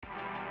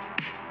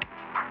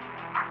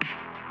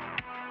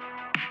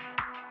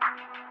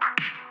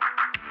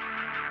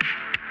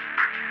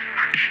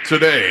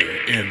Today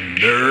in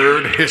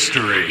Nerd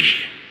History.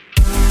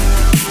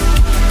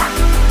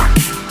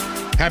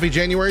 Happy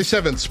January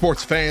 7th,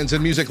 sports fans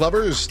and music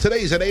lovers.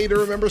 Today's a day to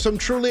remember some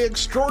truly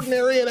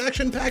extraordinary and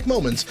action-packed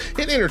moments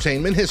in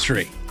entertainment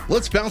history.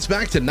 Let's bounce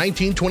back to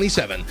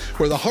 1927,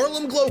 where the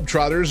Harlem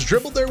Globetrotters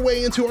dribbled their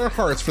way into our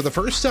hearts for the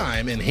first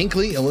time in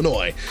Hinckley,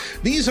 Illinois.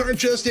 These aren't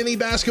just any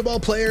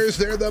basketball players,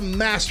 they're the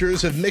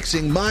masters of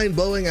mixing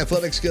mind-blowing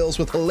athletic skills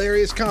with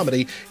hilarious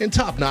comedy and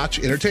top-notch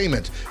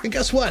entertainment. And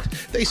guess what?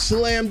 They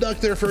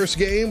slam-dunked their first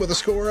game with a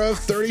score of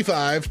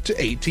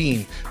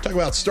 35-18. Talk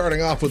about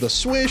starting off with a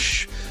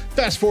swish.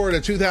 Fast forward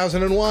to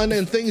 2001,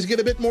 and things get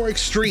a bit more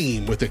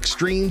extreme with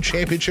Extreme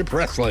Championship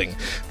Wrestling.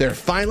 Their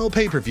final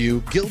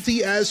pay-per-view,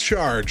 Guilty as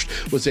Charged,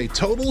 was a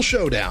total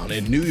showdown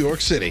in New York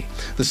City.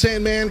 The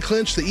Sandman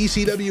clinched the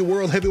ECW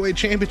World Heavyweight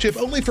Championship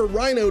only for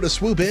Rhino to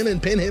swoop in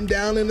and pin him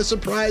down in a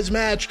surprise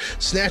match,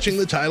 snatching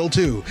the title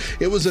too.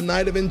 It was a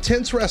night of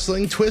intense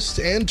wrestling, twists,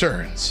 and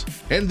turns.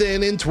 And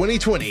then in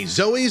 2020,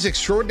 Zoe's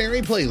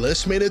Extraordinary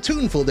Playlist made a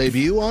tuneful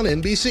debut on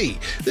NBC.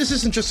 This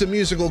isn't just a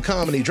musical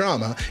comedy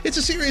drama, it's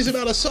a series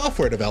about a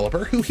software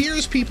developer who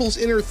hears people's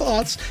inner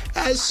thoughts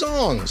as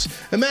songs.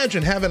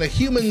 Imagine having a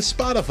human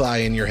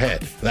Spotify in your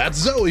head. That's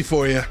Zoe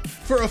for you.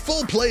 For a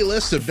full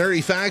playlist of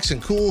nerdy facts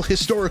and cool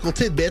historical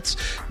tidbits,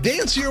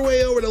 dance your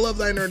way over to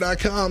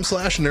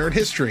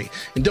lovethynerd.com/nerdhistory.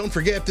 And don't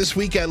forget, this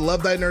week at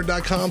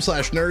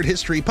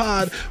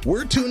lovethynerd.com/nerdhistorypod,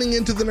 we're tuning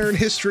into the nerd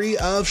history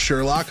of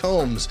Sherlock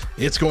Holmes.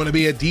 It's going to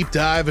be a deep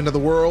dive into the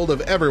world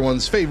of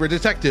everyone's favorite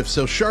detective,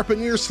 so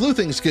sharpen your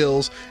sleuthing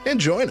skills and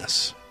join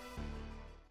us.